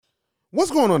What's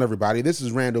going on, everybody? This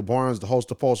is Randall Barnes, the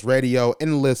host of Pulse Radio.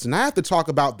 And listen, I have to talk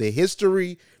about the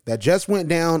history that just went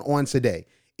down on today.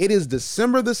 It is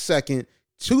December the 2nd,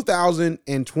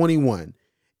 2021.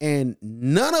 And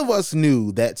none of us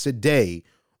knew that today,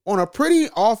 on a pretty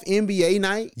off NBA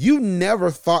night, you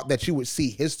never thought that you would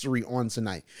see history on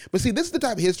tonight. But see, this is the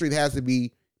type of history that has to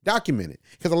be documented.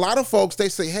 Because a lot of folks, they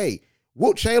say, hey,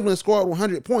 Wilt Chamberlain scored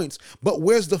 100 points, but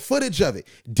where's the footage of it?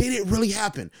 Did it really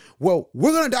happen? Well,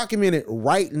 we're going to document it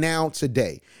right now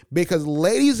today because,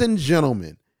 ladies and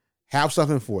gentlemen, have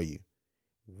something for you.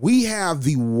 We have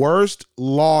the worst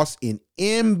loss in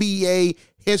NBA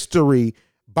history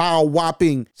by a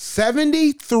whopping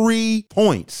 73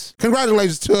 points.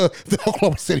 Congratulations to the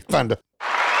Oklahoma City Thunder.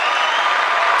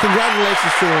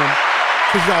 Congratulations to them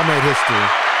because y'all made history.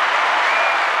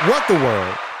 What the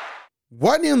world?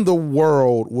 What in the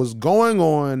world was going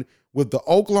on with the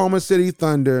Oklahoma City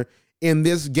Thunder in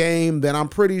this game that I'm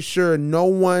pretty sure no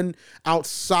one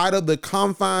outside of the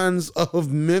confines of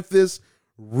Memphis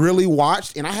really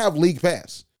watched? And I have League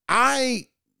Pass. I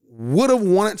would have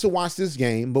wanted to watch this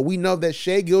game, but we know that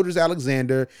Shai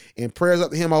Gilgeous-Alexander, and prayers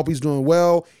up to him, I hope he's doing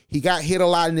well. He got hit a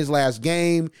lot in his last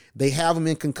game. They have him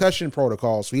in concussion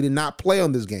protocol, so he did not play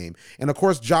on this game. And of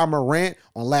course, Ja Morant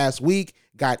on last week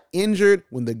got injured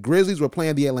when the Grizzlies were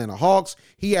playing the Atlanta Hawks.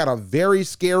 He had a very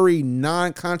scary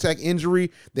non-contact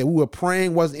injury that we were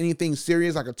praying wasn't anything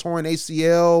serious, like a torn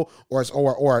ACL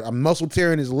or a muscle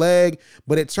tear in his leg,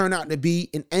 but it turned out to be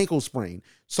an ankle sprain.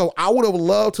 So I would have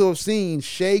loved to have seen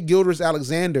Shai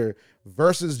Gilgeous-Alexander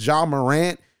versus Ja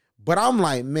Morant, but I'm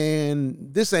like, man,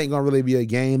 this ain't going to really be a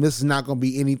game. This is not going to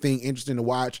be anything interesting to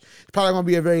watch. It's probably going to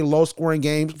be a very low-scoring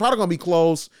game. It's probably going to be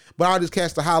close, but I'll just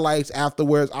catch the highlights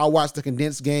afterwards. I'll watch the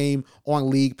condensed game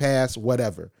on League Pass,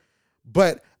 whatever.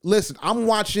 But listen, I'm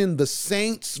watching the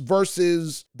Saints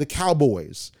versus the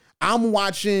Cowboys. I'm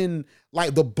watching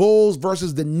like the Bulls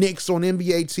versus the Knicks on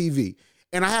NBA TV.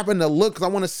 And I happen to look because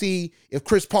I want to see if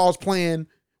Chris Paul's playing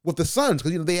with the Suns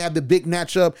because, they have the big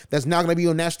matchup that's now going to be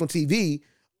on national TV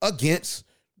against,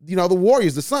 the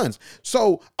Warriors, the Suns.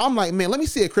 So I'm like, man, let me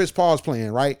see if Chris Paul's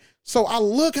playing, right? So I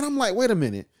look and I'm like, wait a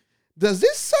minute. Does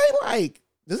this say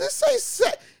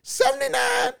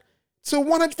 79 to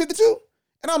 152?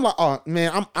 And I'm like, oh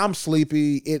man, I'm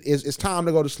sleepy. It's time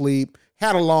to go to sleep.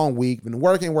 Had a long week, been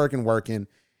working.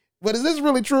 But is this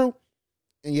really true?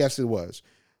 And yes, it was.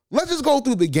 Let's just go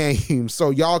through the game so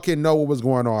y'all can know what was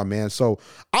going on, man. So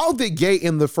out the gate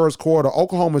in the first quarter,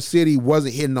 Oklahoma City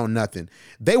wasn't hitting on nothing.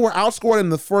 They were outscored in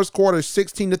the first quarter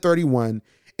 16-31.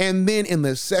 And then in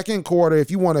the second quarter, if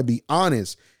you want to be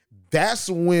honest, that's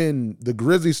when the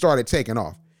Grizzlies started taking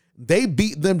off. They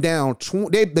beat them down.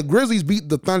 The Grizzlies beat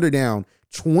the Thunder down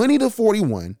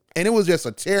 20-41. And it was just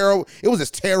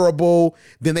terrible.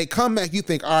 Then they come back. You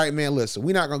think, all right, man, listen,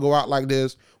 we're not going to go out like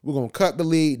this. We're going to cut the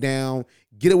lead down,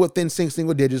 get it within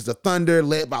single digits. The Thunder,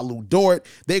 led by Lu Dort,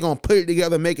 they're going to put it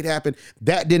together, make it happen.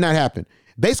 That did not happen.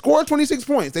 They scored 26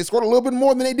 points. They scored a little bit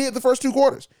more than they did the first two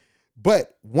quarters.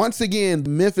 But once again,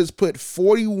 Memphis put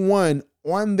 41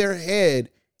 on their head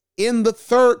in the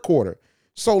third quarter.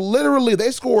 So literally,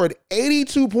 they scored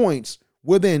 82 points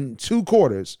within two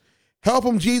quarters. Help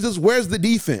them, Jesus. Where's the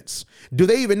defense? Do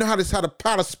they even know how to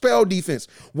spell defense?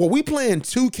 Well, we playing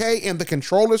 2K and the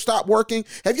controller stopped working.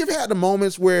 Have you ever had the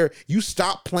moments where you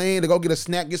stop playing to go get a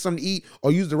snack, get something to eat,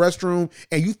 or use the restroom,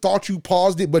 and you thought you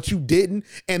paused it, but you didn't,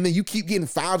 and then you keep getting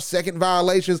 5-second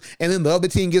violations, and then the other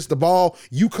team gets the ball,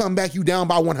 you come back, you down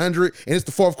by 100, and it's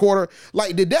the fourth quarter?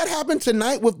 Like, did that happen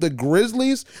tonight with the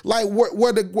Grizzlies? Like,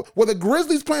 were the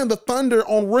Grizzlies playing the Thunder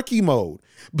on rookie mode?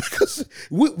 Because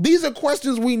these are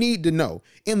questions we need to know.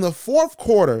 In the fourth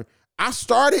quarter, I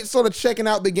started sort of checking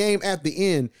out the game at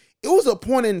the end. It was a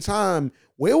point in time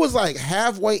where it was like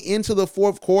halfway into the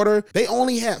fourth quarter. They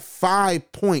only had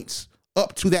 5 points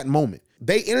up to that moment.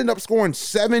 They ended up scoring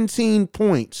 17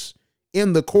 points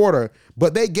in the quarter,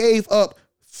 but they gave up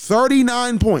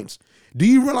 39 points. Do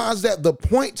you realize that the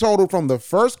point total from the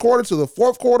first quarter to the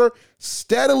fourth quarter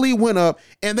steadily went up,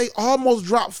 and they almost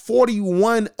dropped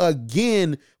 41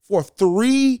 again for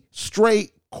 3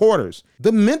 straight quarters?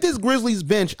 The Memphis Grizzlies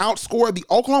bench outscored the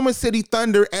Oklahoma City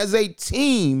Thunder as a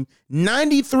team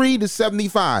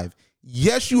 93-75.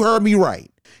 Yes, you heard me right.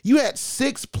 You had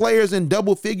 6 players in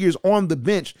double figures on the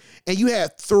bench, and you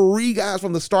had 3 guys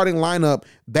from the starting lineup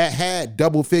that had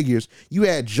double figures. You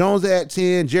had Jones at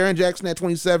 10, Jaren Jackson at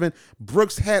 27,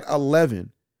 Brooks had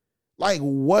 11. Like,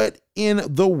 what in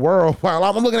the world? While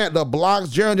I'm looking at the blocks,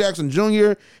 Jaren Jackson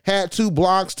Jr. had 2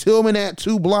 blocks. Tillman had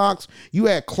 2 blocks. You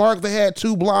had Clark that had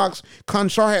 2 blocks.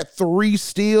 Conchar had 3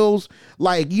 steals.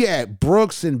 Like, you had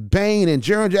Brooks and Bain and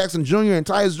Jaren Jackson Jr. and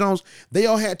Tyus Jones. They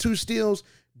all had 2 steals.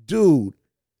 Dude,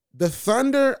 the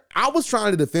Thunder, I was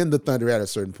trying to defend the Thunder at a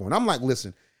certain point. I'm like,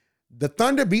 listen, the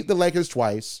Thunder beat the Lakers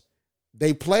twice.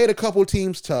 They played a couple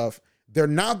teams tough. They're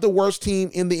not the worst team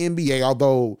in the NBA,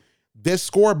 although this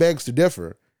score begs to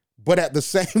differ. But at the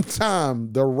same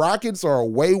time, the Rockets are a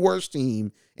way worse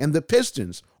team, and the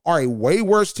Pistons are a way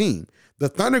worse team. The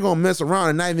Thunder going to mess around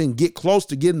and not even get close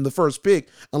to getting the first pick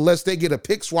unless they get a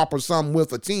pick swap or something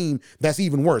with a team that's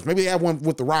even worse. Maybe they have one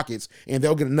with the Rockets, and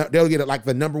they'll get it like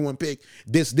the number 1 pick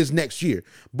this next year.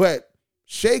 But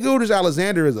Shai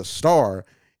Gilgeous-Alexander is a star,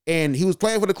 and he was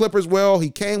playing for the Clippers well. He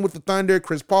came with the Thunder.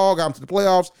 Chris Paul got him to the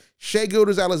playoffs. Shai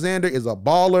Gilgeous-Alexander is a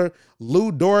baller.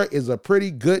 Lou Dort is a pretty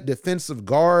good defensive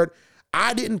guard.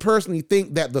 I didn't personally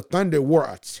think that the Thunder were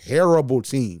a terrible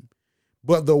team.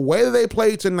 But the way they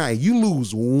played tonight, you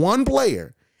lose 1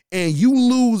 player and you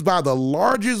lose by the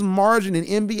largest margin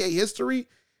in NBA history,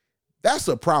 that's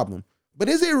a problem. But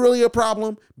is it really a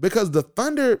problem? Because the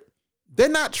Thunder, they're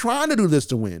not trying to do this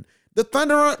to win. The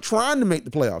Thunder aren't trying to make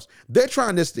the playoffs. They're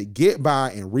trying just to get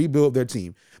by and rebuild their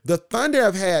team. The Thunder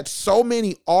have had so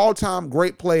many all-time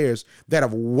great players that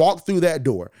have walked through that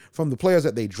door. From the players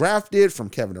that they drafted, from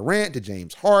Kevin Durant to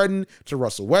James Harden to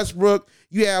Russell Westbrook.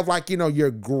 You have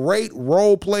your great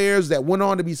role players that went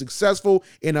on to be successful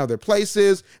in other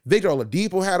places. Victor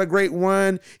Oladipo had a great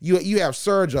run. You have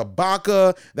Serge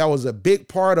Ibaka. That was a big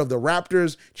part of the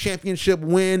Raptors championship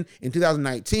win in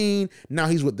 2019. Now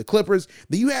he's with the Clippers.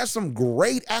 Then you had some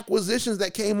great acquisitions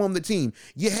that came on the team.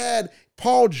 You had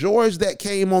Paul George that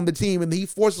came on the team and he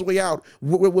forced his way out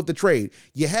with the trade.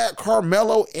 You had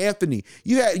Carmelo Anthony.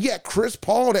 You had Chris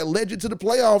Paul that led you to the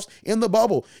playoffs in the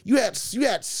bubble. You had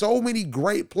so many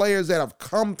great players that have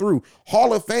come through,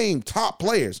 Hall of Fame top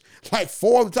players, like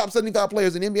 4 of the top 75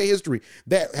 players in NBA history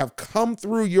that have come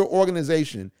through your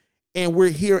organization, and we're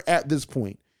here at this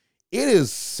point. It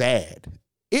is sad.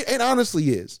 It honestly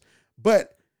is.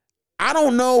 But I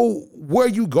don't know where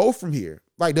you go from here.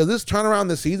 Like, does this turn around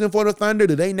the season for the Thunder?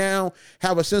 Do they now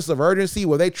have a sense of urgency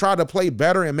where they try to play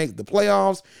better and make the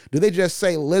playoffs? Do they just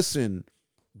say, listen,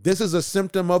 this is a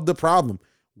symptom of the problem.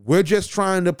 We're just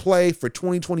trying to play for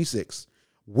 2026.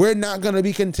 We're not going to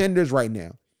be contenders right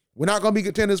now. We're not going to be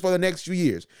contenders for the next few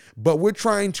years, but we're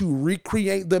trying to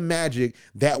recreate the magic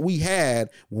that we had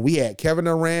when we had Kevin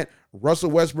Durant,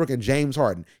 Russell Westbrook, and James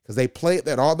Harden, because they played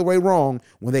that all the way wrong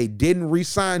when they didn't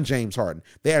re-sign James Harden.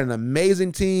 They had an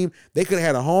amazing team. They could have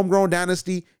had a homegrown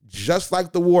dynasty just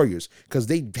like the Warriors, because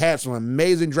they had some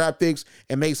amazing draft picks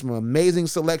and made some amazing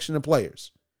selection of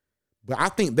players. But I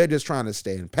think they're just trying to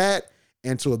stand pat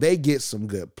until they get some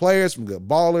good players, some good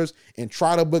ballers, and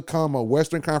try to become a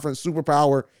Western Conference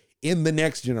superpower in the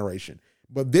next generation.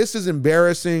 But this is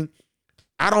embarrassing.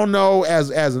 I don't know, as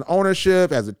an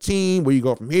ownership, as a team, where you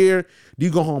go from here. Do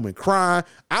you go home and cry?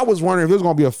 I was wondering if there's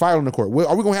going to be a fight on the court.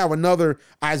 Are we going to have another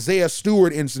Isaiah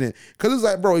Stewart incident? Because it's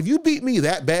like, bro, if you beat me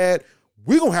that bad,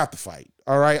 we're going to have to fight.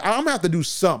 All right, I'm going to have to do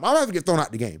something. I'm going to have to get thrown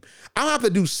out the game. I'm going to have to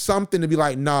do something to be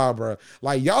like, nah, bro.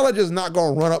 Like, y'all are just not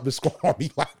going to run up and score on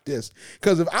me like this.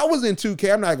 Because if I was in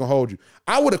 2K, I'm not going to hold you.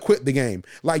 I would have quit the game.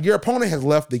 Like, your opponent has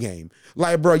left the game.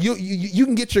 Like, bro, you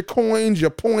can get your coins,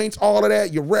 your points, all of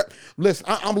that, your rep. Listen,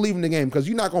 I'm leaving the game because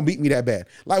you're not going to beat me that bad.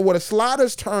 Like, when the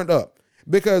sliders turned up,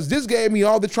 because this gave me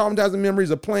all the traumatizing memories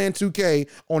of playing 2K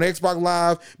on Xbox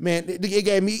Live. Man,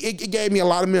 it gave me a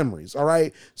lot of memories, all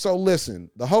right? So listen,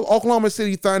 the whole Oklahoma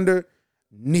City Thunder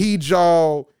need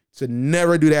y'all to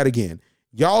never do that again.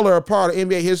 Y'all are a part of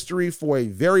NBA history for a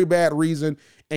very bad reason,